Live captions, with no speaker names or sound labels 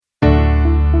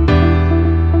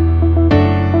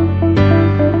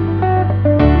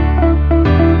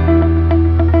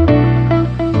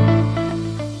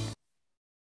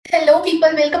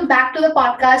to the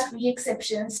podcast We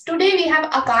Exceptions. Today we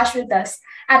have Akash with us.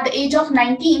 At the age of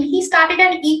 19, he started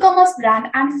an e commerce brand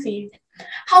and failed.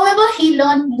 However, he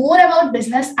learned more about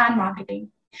business and marketing.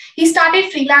 He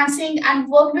started freelancing and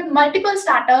worked with multiple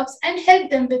startups and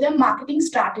helped them with their marketing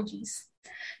strategies.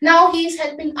 Now he is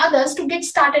helping others to get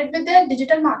started with their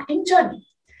digital marketing journey.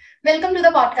 Welcome to the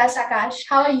podcast, Akash.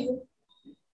 How are you?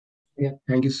 Yeah,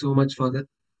 thank you so much for the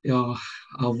uh,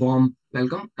 warm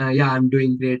welcome. Yeah, I'm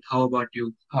doing great. How about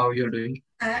you? How you're doing?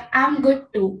 I'm good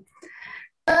too.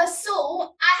 So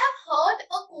I have heard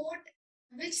a quote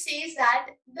which says that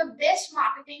the best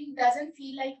marketing doesn't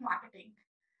feel like marketing.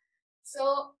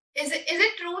 So is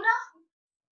it true now?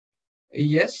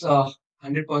 Yes,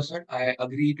 100%. I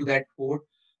agree to that quote.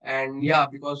 And yeah,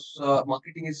 because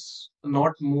marketing is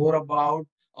not more about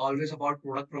always about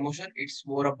product promotion. It's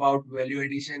more about value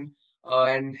addition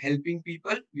and helping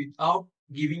people without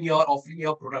giving your offering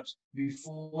your products.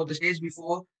 Before the stage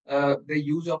before they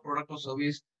use your product or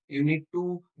service, you need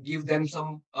to give them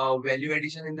some value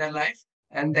addition in their life,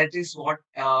 and that is what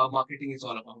marketing is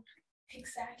all about.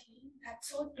 Exactly. That's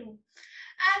so true.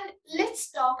 And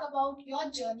let's talk about your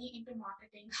journey into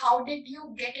marketing. How did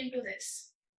you get into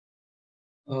this?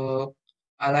 Uh,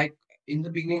 I like in the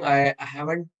beginning, I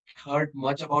haven't heard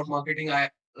much about marketing. I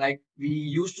like we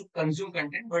used to consume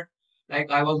content, but like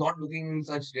I was not looking in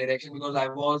such direction because I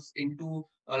was into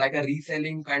like a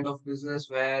reselling kind of business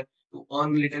where to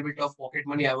earn little bit of pocket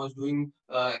money, I was doing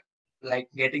like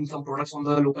getting some products from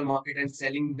the local market and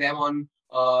selling them on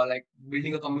like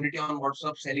building a community on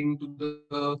WhatsApp, selling to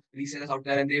the resellers out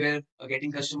there, and they were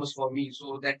getting customers for me.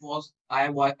 So that was I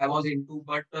was into,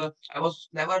 but I was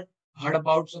never heard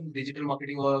about some digital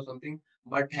marketing or something.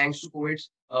 But thanks to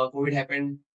COVID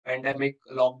happened, pandemic,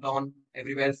 lockdown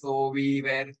everywhere. So we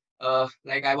were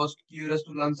like I was curious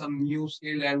to learn some new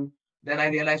skill, and then I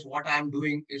realized what I am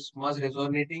doing is much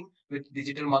resonating with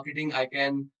digital marketing. I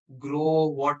can grow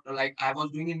what like I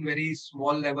was doing in very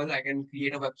small level. I can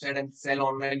create a website and sell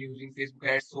online using Facebook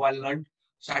ads. So I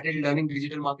started learning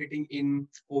digital marketing in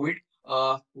COVID.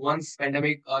 Once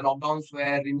pandemic lockdowns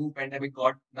were removed, pandemic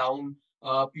got down,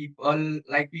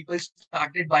 people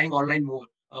started buying online more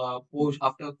post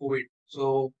after COVID.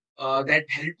 So that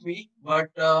helped me. But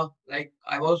like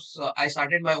I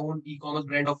started my own e-commerce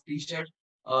brand of t-shirts.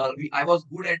 I was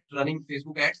good at running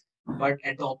Facebook ads, but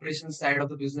at the operations side of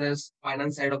the business,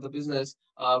 finance side of the business,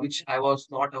 which I was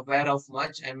not aware of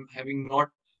much and having not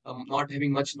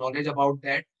having much knowledge about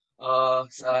that,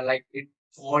 like it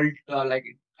fault like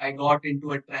I got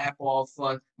into a trap of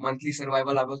monthly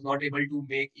survival. I was not able to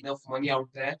make enough money out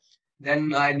there.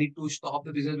 Then I need to stop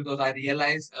the business because I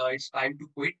realized it's time to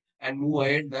quit and move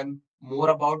ahead. Then more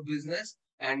about business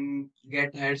and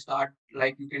get head start.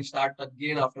 Like you can start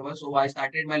again afterwards. So I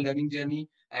started my learning journey.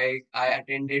 I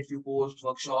attended few course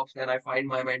workshops. Then I find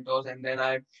my mentors, and then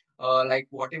I like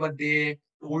whatever they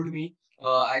told me.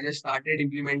 I just started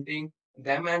implementing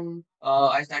them, and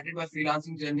I started my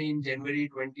freelancing journey in January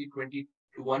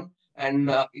 2021. And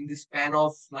in the span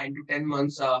of 9 to 10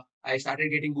 months, I started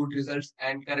getting good results.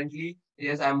 And currently,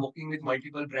 yes, I'm working with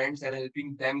multiple brands and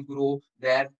helping them grow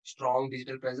their strong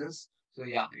digital presence. So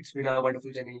yeah, it's been a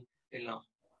wonderful journey till now.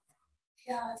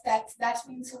 Yeah, that's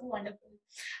been so wonderful.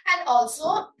 And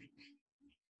also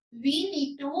we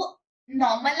need to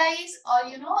normalize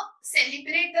or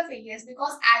celebrate the failures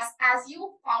because as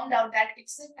you found out that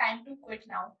it's a time to quit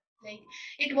now, like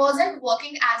it wasn't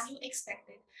working as you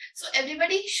expected. So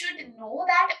everybody should know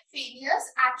that failures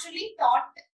actually taught,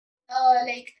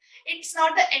 like it's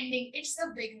not the ending, it's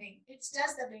the beginning, it's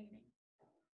just the beginning.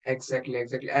 Exactly,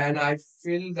 exactly. And I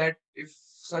feel that if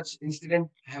such incident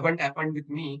haven't happened with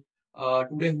me,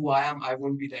 today who I am, I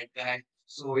won't be that guy.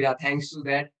 So yeah, thanks to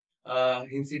that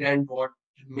incident, what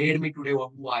made me today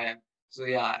who I am. So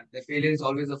yeah, the failure is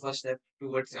always the first step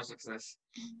towards your success.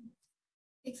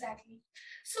 Exactly.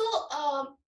 So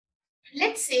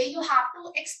let's say you have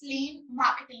to explain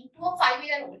marketing to a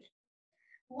 5-year old.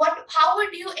 How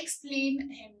would you explain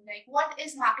him, like what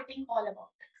is marketing all about?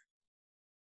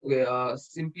 Okay,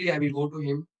 simply I will go to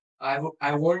him.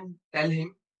 I won't tell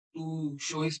him to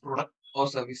show his product or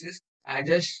services. I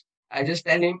just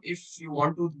tell him if you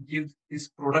want to give his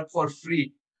product for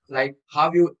free, like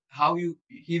how you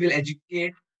he will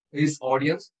educate his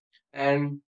audience,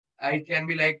 and it can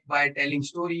be like by telling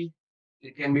story,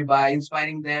 it can be by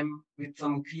inspiring them with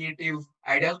some creative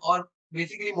ideas, or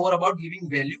basically more about giving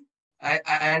value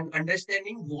and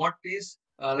understanding what is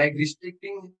like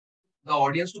restricting the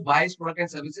audience to buy his product and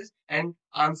services and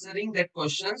answering that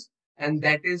questions. And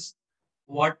that is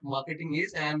what marketing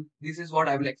is. And this is what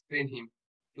I will explain him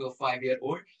to a 5-year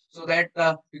old. So that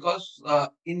because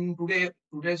in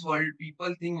today's world,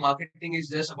 people think marketing is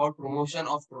just about promotion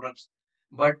of products,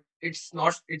 but it's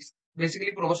not. It's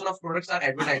basically promotion of products are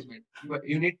advertisement.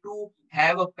 You need to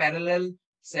have a parallel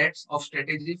sets of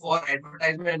strategy for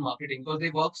advertisement and marketing because they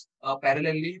work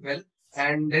parallelly well,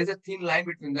 and there's a thin line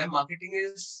between them. Marketing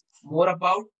is more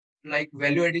about like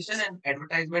value addition, and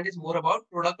advertisement is more about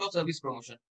product or service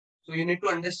promotion. So you need to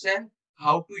understand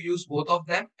how to use both of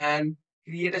them and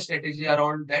create a strategy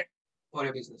around that for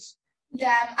your business.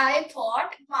 Damn, I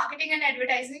thought marketing and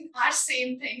advertising are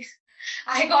same thing.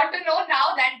 I got to know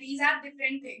now that these are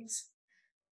different things.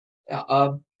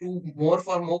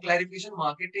 For more clarification,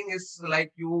 marketing is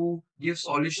like you give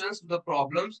solutions to the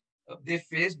problems they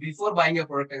face before buying a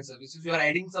product and service. If you are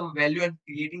adding some value and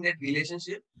creating that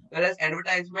relationship, whereas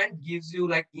advertisement gives you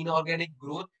like inorganic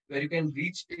growth where you can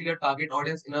reach to your target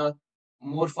audience in a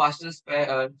more faster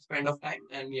span of time.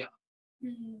 And yeah.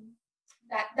 Hmm.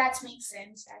 That makes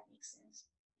sense. That makes sense.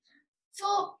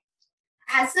 So,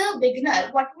 as a beginner,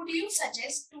 what would you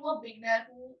suggest to a beginner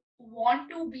who want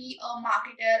to be a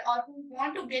marketer or who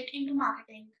want to get into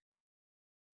marketing?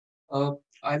 uh,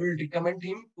 I will recommend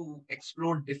him to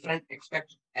explore different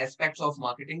aspects of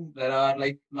marketing. There are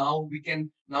like now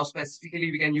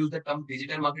specifically we can use the term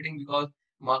digital marketing because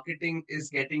marketing is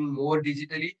getting more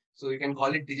digitally. So you can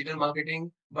call it digital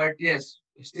marketing. But yes,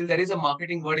 still there is a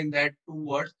marketing word in that two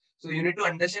words. So you need to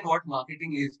understand what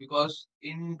marketing is because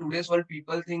in today's world,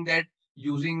 people think that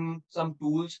using some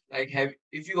tools like have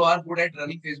if you are good at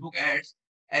running Facebook ads,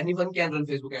 anyone can run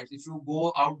Facebook ads. If you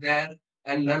go out there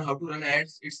and learn how to run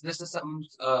ads. It's just a some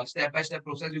step-by-step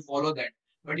process. You follow that,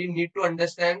 but you need to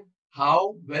understand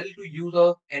how well to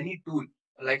use any tool,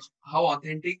 like how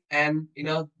authentic and in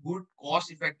a good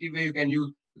cost-effective way you can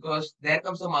use. Because there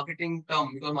comes a marketing term.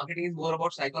 Because marketing is more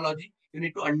about psychology. You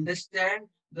need to understand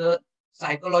the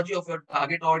psychology of your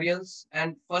target audience,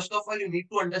 and first of all, you need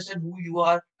to understand who you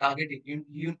are targeting.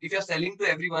 If you're selling to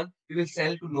everyone, you will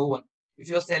sell to no one. If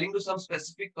you're selling to some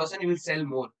specific person, you will sell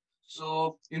more.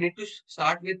 So you need to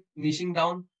start with niching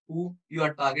down who you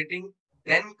are targeting.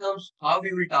 Then comes how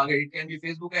you will target. It can be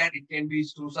Facebook ad, it can be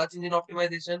through search engine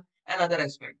optimization and other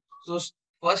aspects. So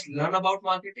first learn about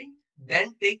marketing,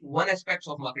 then take one aspect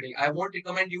of marketing. I won't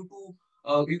recommend you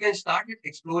to. You can start with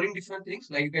exploring different things.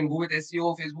 Like you can go with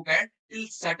SEO, Facebook ad, till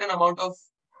certain amount of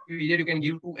period you can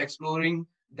give to exploring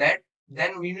that.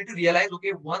 Then we need to realize,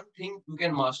 okay, one thing you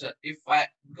can master.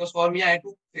 Because for me, I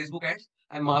took Facebook ads,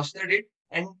 I mastered it,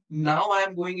 and now I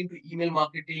am going into email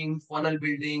marketing, funnel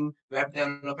building, web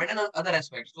development, and other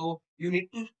aspects. So you need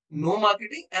to know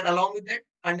marketing, and along with that,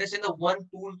 understand the one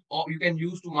tool or you can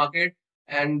use to market,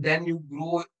 and then you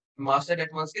grow, master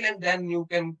that one skill, and then you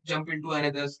can jump into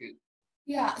another skill.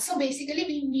 Yeah, so basically,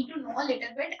 we need to know a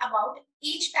little bit about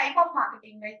each type of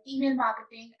marketing, like email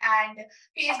marketing and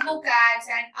Facebook ads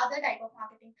and other type of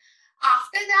marketing.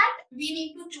 After that, we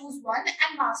need to choose one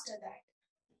and master that.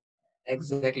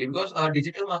 Exactly, because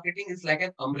digital marketing is like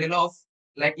an umbrella of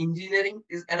like engineering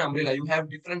is an umbrella. You have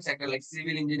different sector like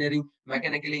civil engineering,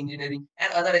 mechanical engineering,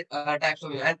 and other types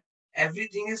of and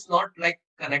everything is not like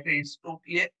connected. It's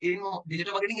totally in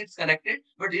digital marketing. It's connected,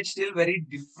 but it's still very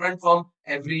different from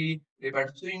every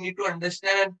department. So you need to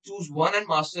understand and choose one and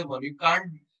master one. You can't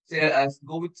say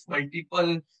go with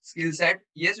multiple skill set.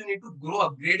 Yes, you need to grow,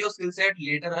 upgrade your skill set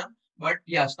later on. But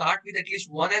yeah, start with at least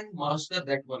one and master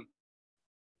that one.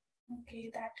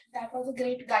 Okay, that was a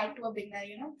great guide to a beginner,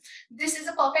 This is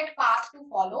a perfect path to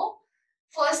follow.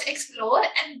 First explore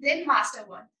and then master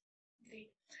one.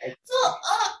 Great. So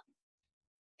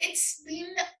it's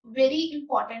been very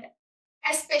important,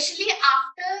 especially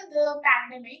after the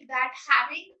pandemic, that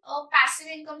having a passive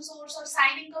income source or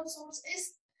side income source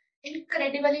is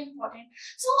incredibly important.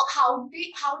 So how do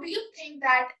you think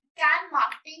that can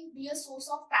marketing be a source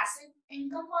of passive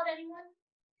income for anyone?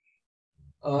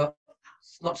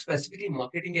 Not specifically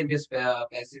marketing can be a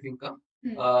passive income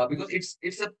Hmm. because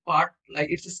it's a part like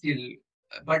it's a skill.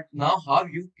 But now how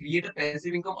you create a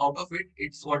passive income out of it,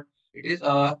 it's what it is.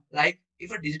 Like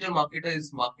if a digital marketer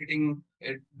is marketing,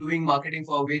 doing marketing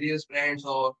for various brands,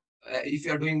 or if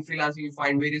you are doing freelancing, you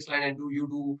find various clients and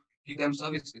do give them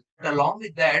services. But along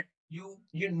with that,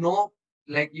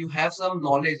 like you have some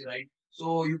knowledge, right?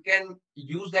 So you can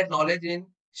use that knowledge in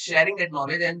sharing that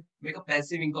knowledge and make a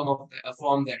passive income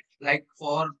from that. Like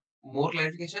for more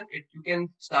clarification, you can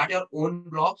start your own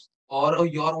blogs or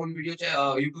your own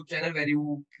YouTube channel where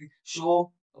you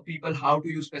show people how to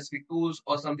use specific tools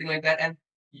or something like that, and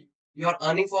you're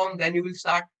earning from. Then you will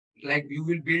start like you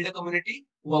will build a community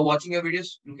who are watching your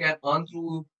videos, you can earn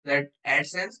through that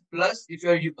AdSense. Plus, if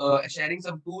you're sharing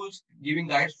some tools, giving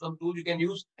guides some tools, you can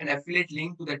use an affiliate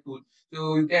link to that tool.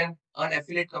 So you can earn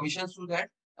affiliate commissions through that,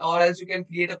 or else you can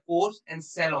create a course and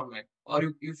sell online. Or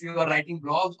if you are writing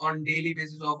blogs on daily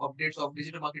basis of updates of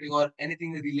digital marketing or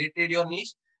anything related your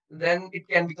niche, then it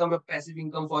can become a passive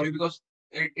income for you because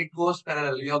it goes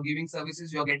parallel. You're giving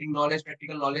services, you're getting knowledge,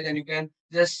 practical knowledge, and you can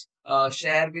just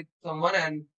share with someone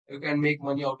and you can make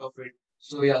money out of it.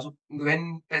 So yeah, so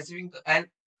when passive income, and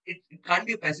it can't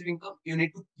be a passive income, you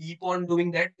need to keep on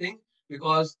doing that thing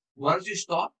because once you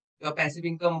stop, your passive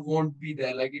income won't be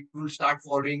there. Like it will start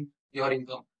following your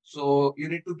income. So you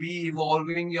need to be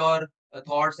evolving your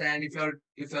thoughts, and if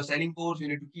you're selling course, you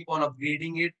need to keep on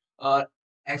upgrading it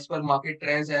as per market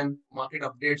trends and market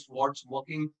updates. What's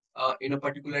working in a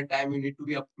particular time, you need to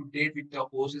be up to date with your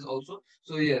courses also.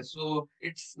 So yes, so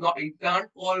it's not, you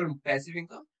can't call passive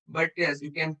income, but yes,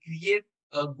 you can create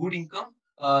a good income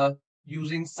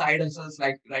using side hustles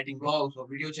like writing blogs or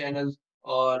video channels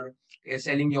or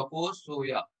selling your course. So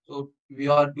yeah, so we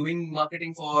are doing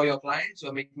marketing for your clients.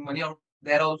 You're making money out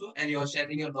there also, and you're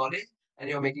sharing your knowledge, and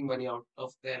you're making money out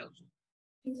of there also.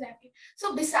 Exactly.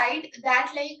 So beside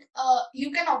that, like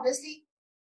you can obviously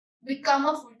become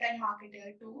a full-time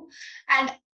marketer too.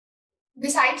 And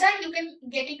besides that, you can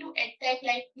get into edtech,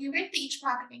 like you can teach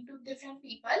marketing to different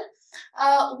people.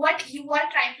 What you are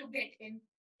trying to get in.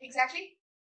 Exactly.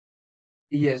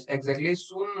 Yes, exactly.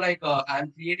 Soon, like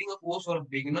I'm creating a course for a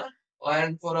beginner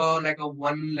and for a like a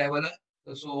one leveler.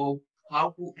 So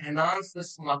how to enhance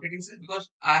this marketing skills because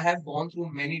I have gone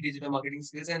through many digital marketing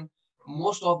skills and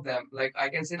most of them, like I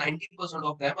can say 90%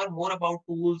 of them are more about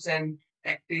tools and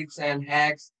tactics and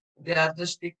hacks. They are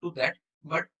just stick to that.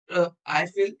 But I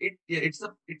feel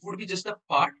it would be just a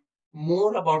part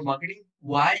more about marketing.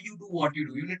 Why you do what you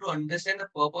do. You need to understand the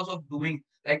purpose of doing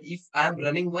like if I'm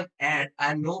running one ad,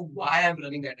 I know why I'm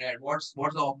running that ad. What's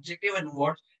the objective and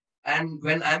what and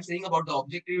when I'm saying about the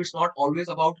objective, it's not always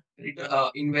about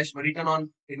investment, return on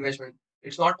investment.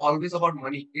 It's not always about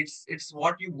money. It's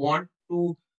what you want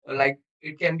to like.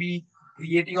 It can be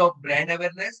creating a brand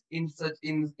awareness in such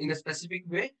in a specific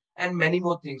way and many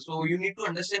more things. So you need to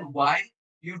understand why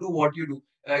you do what you do.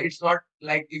 It's not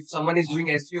like if someone is doing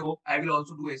SEO, I will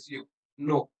also do SEO.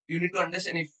 No, you need to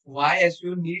understand if why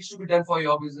SEO needs to be done for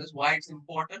your business, why it's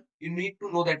important. You need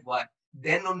to know that why.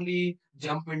 Then only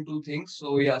jump into things.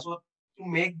 So yeah, so to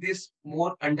make this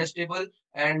more understandable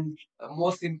and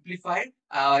more simplified,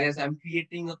 yes, I'm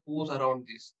creating a course around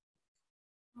this.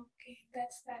 Okay,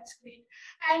 that's great.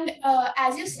 And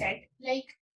as you said, like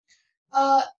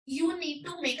you need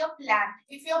to make a plan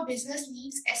if your business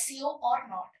needs SEO or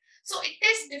not. So it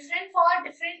is different for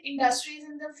different industries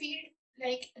in the field,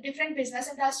 like different business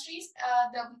industries.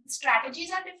 The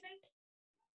strategies are different.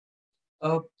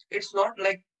 Uh, it's not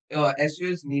like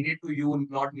SEO is needed to you,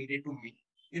 not needed to me.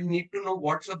 You need to know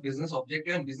what's your business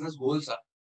objective and business goals are.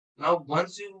 Now,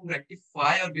 once you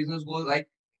rectify your business goal, like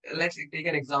let's take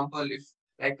an example. If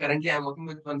like currently I'm working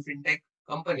with one fintech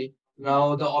company.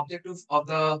 Now the objective of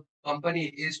the company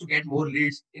is to get more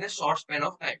leads in a short span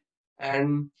of time.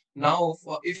 And now,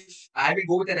 if I will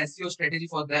go with an SEO strategy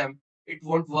for them, it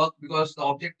won't work because the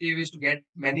objective is to get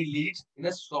many leads in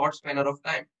a short span of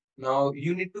time. Now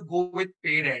you need to go with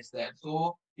paid ads there.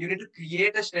 So you need to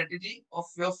create a strategy of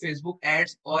your Facebook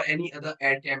ads or any other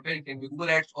ad campaign. It can be Google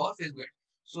ads or Facebook ads.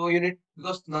 So you need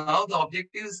because now the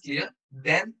objective is clear.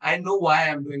 Then I know why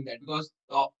I'm doing that because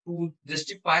to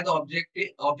justify the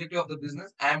objective of the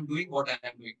business, I am doing what I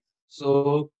am doing.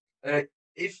 So uh,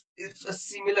 if it's a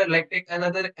similar, like take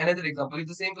another example. If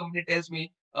the same company tells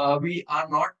me we are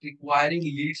not requiring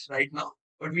leads right now,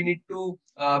 but we need to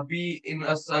be in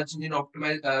a search engine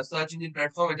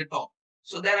platform at the top.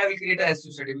 So then I will create a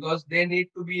SEO study because they need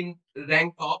to be in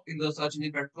rank top in the search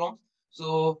engine platforms.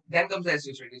 So then comes the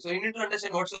SEO strategy. So you need to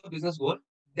understand what's your business goal,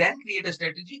 then create a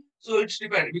strategy. So it's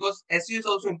dependent because SEO is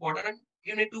also important. And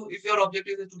you need to, if your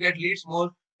objective is to get leads more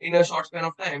in a short span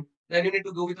of time, then you need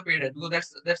to go with a paid ad because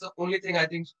that's the only thing I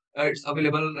think it's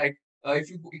available. Like if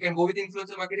you can go with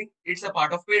influencer marketing, it's a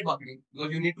part of paid marketing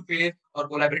because you need to pay or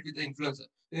collaborate with the influencer.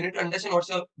 So you need to understand what's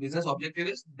your business objective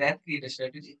is, then create a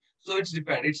strategy. So it's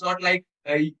depend. It's not like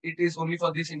it is only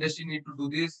for this industry need to do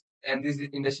this and this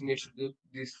industry needs to do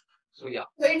this. So yeah.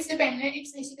 So it's dependent.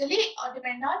 It's basically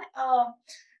depend on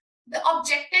the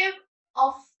objective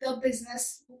of the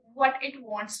business, what it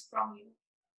wants from you.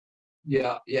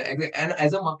 Yeah, exactly. And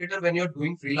as a marketer, when you're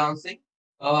doing freelancing,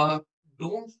 uh,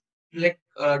 don't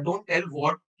don't tell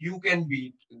what you can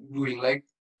be doing. Like,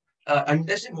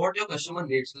 understand what your customer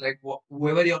needs. Like,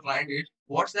 whoever your client is,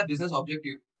 what's their business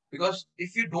objective. because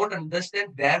if you don't understand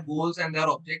their goals and their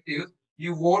objectives,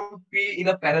 you won't be in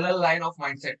a parallel line of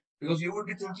mindset, because you would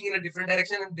be thinking in a different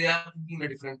direction and they are thinking in a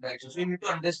different direction. So you need to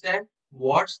understand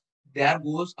what their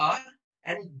goals are,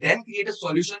 and then create a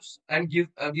solutions and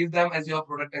give them as your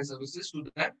product and services to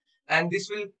them. And this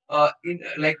will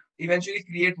like eventually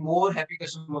create more happy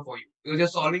customer for you, because you're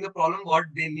solving a problem what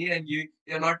they need, and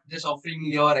you're not just offering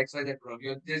your XYZ product,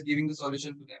 you're just giving the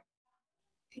solution to them.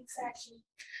 Exactly.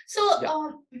 So,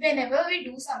 Yeah. whenever we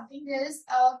do something, there is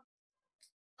a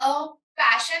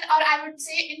passion, or I would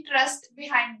say interest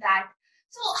behind that.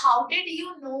 So, how did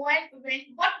you know, and when?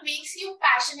 What makes you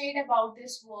passionate about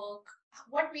this work?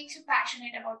 What makes you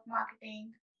passionate about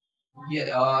marketing?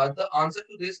 Yeah, the answer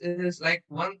to this is like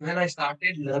one when I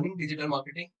started learning digital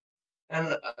marketing, and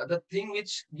the thing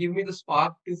which gave me the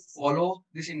spark to follow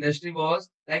this industry was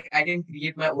like I can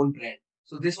create my own brand.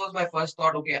 So this was my first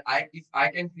thought. Okay, I if I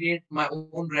can create my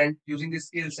own brand using these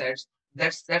skill sets,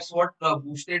 that's what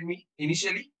boosted me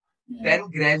initially. Yeah. Then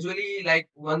gradually, like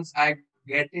once I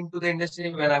get into the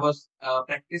industry, when I was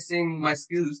practicing my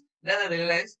skills, then I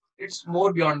realized it's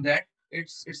more beyond that. It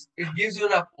gives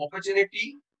you an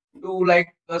opportunity to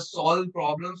like solve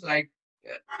problems. Like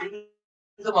in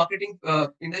the marketing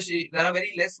industry, there are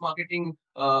very less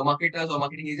marketers or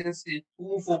marketing agencies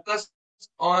who focus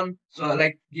on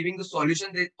like giving the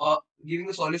solution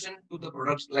to the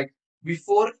products. Like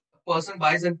before a person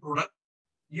buys a product,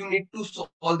 you need to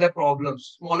solve their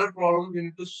problems, smaller problems. You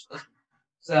need to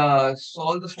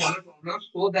solve the smaller problems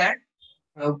so that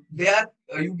they are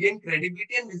you gain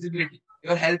credibility and visibility.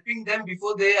 You're helping them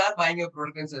before they are buying your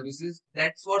product and services.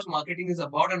 That's what marketing is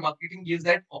about, and marketing gives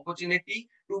that opportunity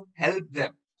to help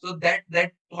them. So that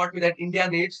taught me that India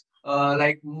needs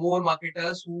like more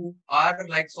marketers who are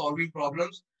like solving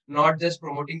problems, not just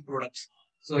promoting products.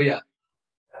 So yeah.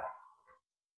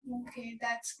 Okay,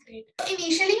 that's great.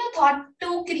 Initially, you thought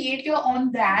to create your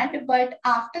own brand, but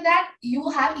after that, you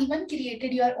have even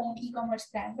created your own e-commerce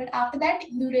brand. But after that,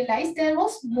 you realized there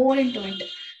was more into it.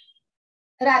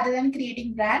 Rather than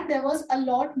creating brand, there was a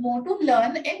lot more to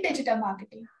learn in digital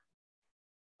marketing.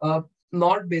 Uh,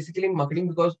 Not basically in marketing,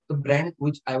 because the brand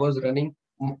which I was running,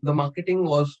 the marketing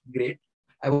was great.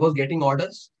 I was getting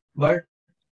orders, but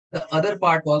the other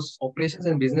part was operations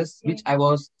and business, which I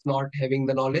was not having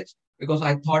the knowledge, because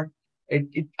I thought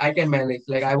I can manage.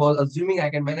 Like I was assuming I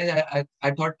can manage.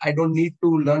 I thought I don't need to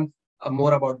learn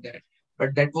more about that.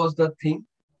 But that was the thing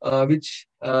which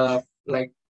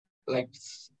like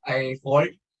I fall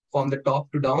from the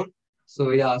top to down.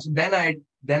 So yeah, so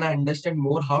then I understand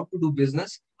more how to do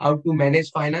business, how to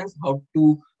manage finance, how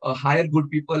to hire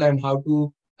good people, and how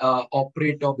to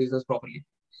operate your business properly.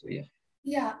 So yeah.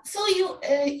 Yeah. So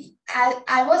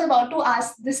I was about to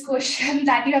ask this question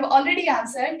that you have already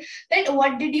answered. That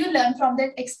what did you learn from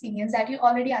that experience that you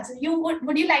already answered?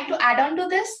 Would you like to add on to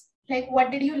this? Like,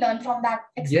 what did you learn from that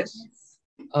Yes.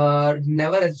 experience?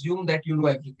 Never assume that you know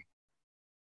everything.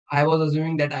 I was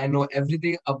assuming that I know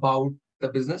everything about the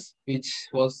business, which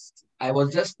was I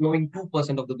was just knowing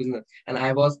 2% of the business, and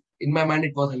I was in my mind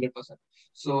it was 100%.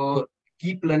 So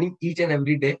keep learning each and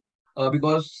every day,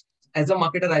 because as a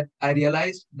marketer, I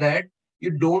realized that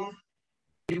you don't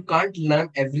you can't learn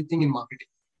everything in marketing.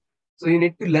 So you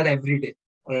need to learn every day.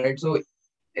 All right. So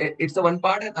it's the one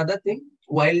part, and other thing,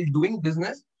 while doing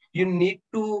business, you need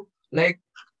to like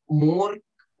more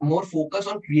more focus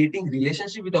on creating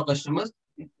relationship with your customers,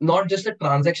 not just a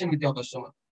transaction with your customer.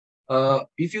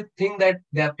 If you think that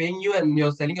they are paying you and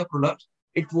you're selling a product,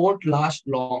 it won't last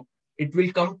long. It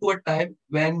will come to a time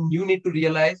when you need to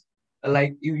realize,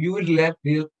 you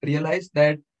will realize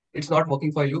that it's not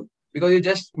working for you, because you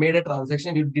just made a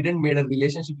transaction. You didn't made a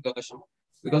relationship with your customer,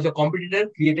 because your competitor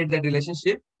created that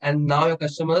relationship, and now your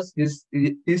customers is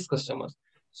his customers.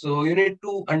 So you need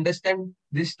to understand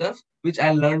this stuff, which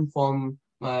I learned from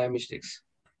my mistakes.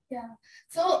 Yeah.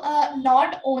 So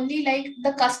not only like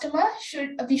the customer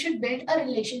we should build a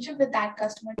relationship with that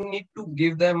customer. You need to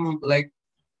give them like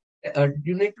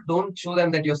you need to don't show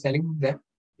them that you're selling them.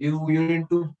 You need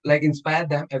to like inspire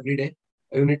them every day.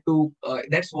 You need to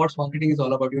that's what marketing is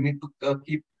all about. You need to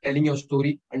keep telling your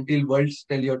story until worlds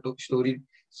tell your story.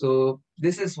 So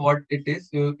this is what it is.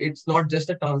 It's not just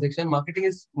a transaction. Marketing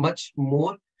is much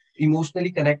more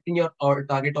emotionally connecting your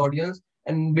target audience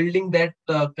and building that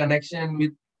connection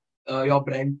with your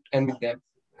brand and with them.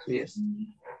 So yes.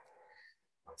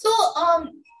 So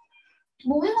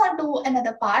moving on to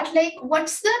another part, like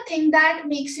what's the thing that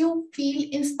makes you feel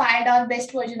inspired or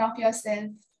best version of yourself?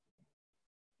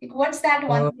 Like, what's that uh,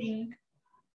 one thing?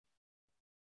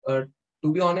 uh,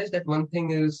 to be honest, that one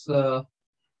thing is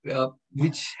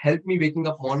which helped me waking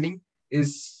up morning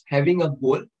is having a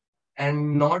goal.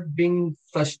 and not being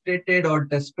frustrated or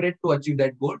desperate to achieve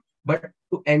that goal, but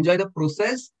to enjoy the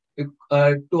process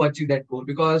to achieve that goal.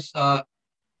 Because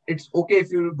it's okay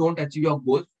if you don't achieve your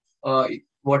goal. Uh,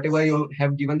 Whatever you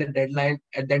have given the deadline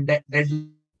at that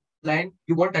deadline,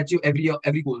 you won't achieve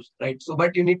every goals, right? So,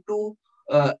 but you need to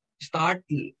start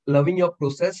loving your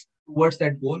process towards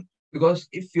that goal, because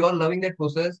if you are loving that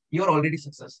process, you are already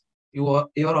success. You are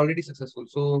already successful.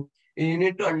 So you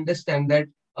need to understand that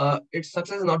it's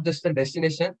success is not just a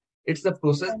destination; it's the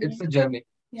process, it's Journey. a journey.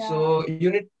 Yeah. So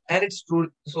you need, and it's true.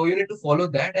 So you need to follow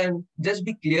that and just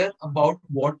be clear about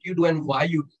what you do and why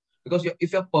you do. Because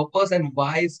if your purpose and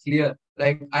why is clear,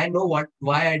 like I know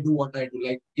why I do what I do.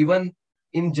 Like even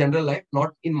in general life,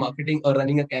 not in marketing or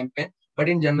running a campaign, but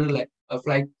in general life, of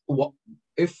like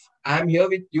if I'm here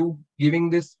with you giving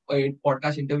this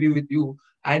podcast interview with you,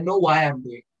 I know why I'm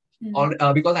doing, or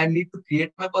because I need to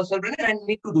create my personal brand and I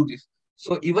need to do this.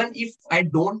 So even if I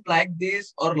don't like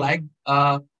this or like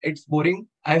it's boring,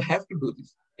 I have to do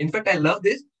this. In fact, I love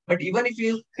this, but even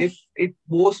if it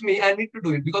bores me, I need to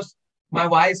do it because my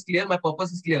why is clear, my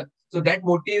purpose is clear. So that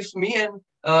motivates me,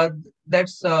 and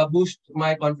that's boost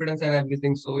my confidence and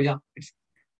everything. So yeah, it's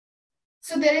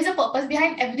So there is a purpose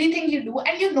behind everything you do,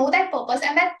 and you know that purpose,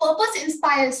 and that purpose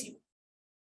inspires you.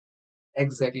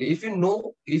 exactly. If you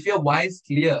know, if your why is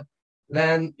clear,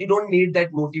 then you don't need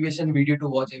that motivation video to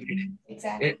watch every day.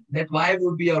 Exactly. That why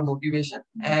would be your motivation,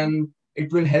 and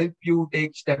it will help you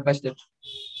take step by step.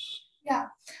 Yeah.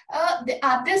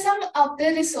 Are there some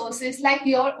other resources like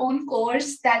your own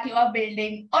course that you are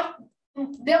building, or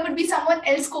there would be someone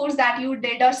else course that you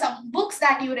did, or some books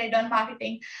that you read on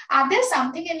marketing? Are there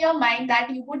something in your mind that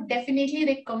you would definitely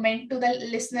recommend to the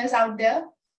listeners out there?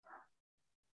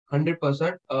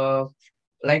 100%.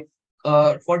 Like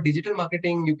for digital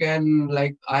marketing, you can,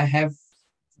 like I have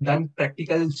done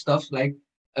practical stuff like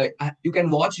you can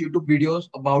watch YouTube videos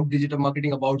about digital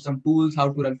marketing, about some tools,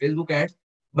 how to run Facebook ads,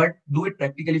 but do it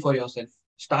practically for yourself.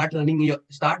 Start running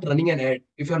an ad.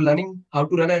 If you're learning how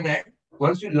to run an ad,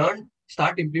 once you learn,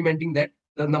 start implementing that.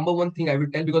 The number one thing I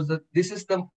will tell, because this is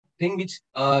the thing which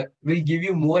will give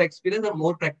you more experience and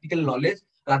more practical knowledge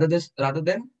rather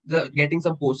than getting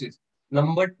some courses.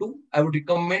 Number two, I would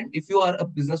recommend, if you are a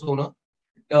business owner,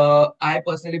 I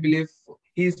personally believe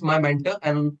he's my mentor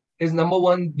and he's number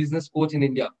one business coach in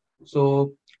India.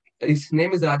 So his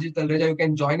name is Rajiv Talreja. You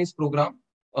can join his program.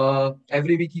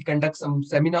 Every week he conducts some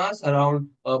seminars around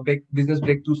business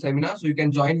breakthrough seminars. So you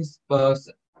can join his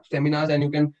seminars and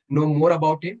you can know more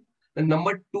about him. And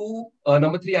number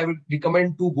three, I would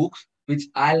recommend two books which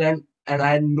I learned and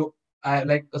I know. I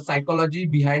like the psychology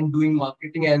behind doing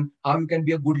marketing and how you can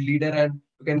be a good leader and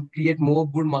you can create more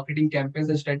good marketing campaigns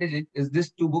and strategies. Is this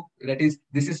two book, that is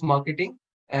This Is Marketing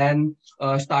and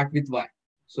Start With Why.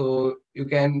 So you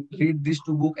can read these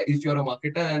two books if you're a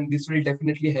marketer, and this will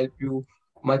definitely help you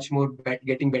much more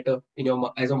getting better in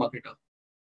as a marketer.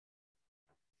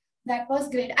 That was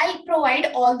great. I'll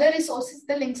provide all the resources,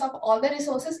 the links of all the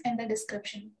resources in the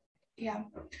description. Yeah.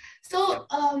 So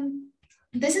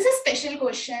this is a special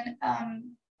question.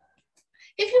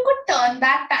 If you could turn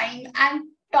back time and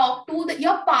talk to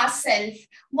your past self,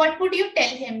 what would you tell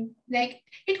him? Like,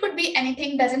 it could be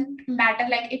anything, doesn't matter,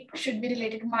 like it should be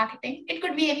related to marketing. It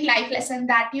could be any life lesson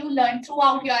that you learned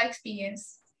throughout your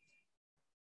experience.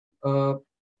 Uh,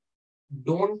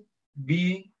 don't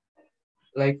be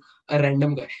like a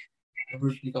random guy. I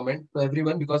would recommend to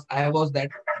everyone, because I was that.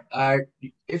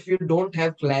 If you don't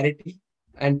have clarity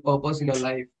and purpose in your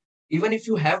life, even if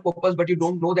you have purpose but you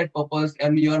don't know that purpose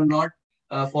and you are not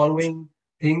following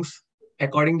things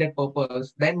according that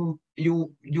purpose, then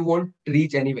you won't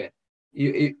reach anywhere.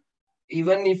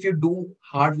 Even if you do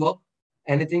hard work,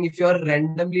 anything, if you are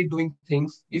randomly doing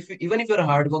things, even if you're a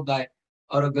hard work guy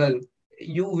or a girl,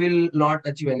 you will not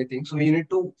achieve anything. So you need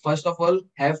to first of all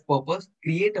have purpose,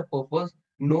 create a purpose,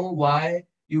 know why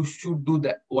you should do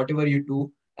that, whatever you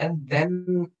do, and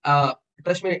then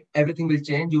trust me, everything will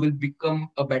change. You will become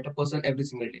a better person every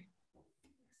single day.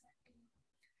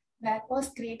 That was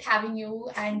great having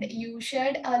you, and you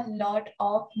shared a lot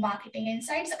of marketing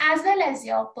insights as well as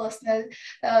your personal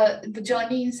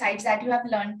journey insights that you have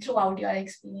learned throughout your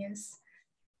experience.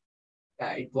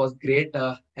 It was great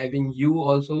having you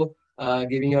also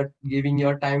giving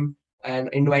your time and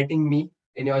inviting me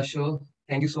in your show.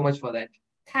 Thank you so much for that.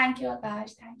 Thank you,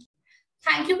 Akash. Thank you.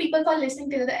 Thank you, people, for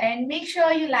listening till the end. Make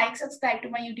sure you like, subscribe to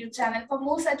my YouTube channel for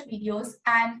more such videos,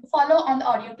 and follow on the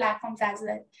audio platforms as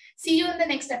well. See you in the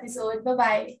next episode. Bye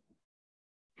bye.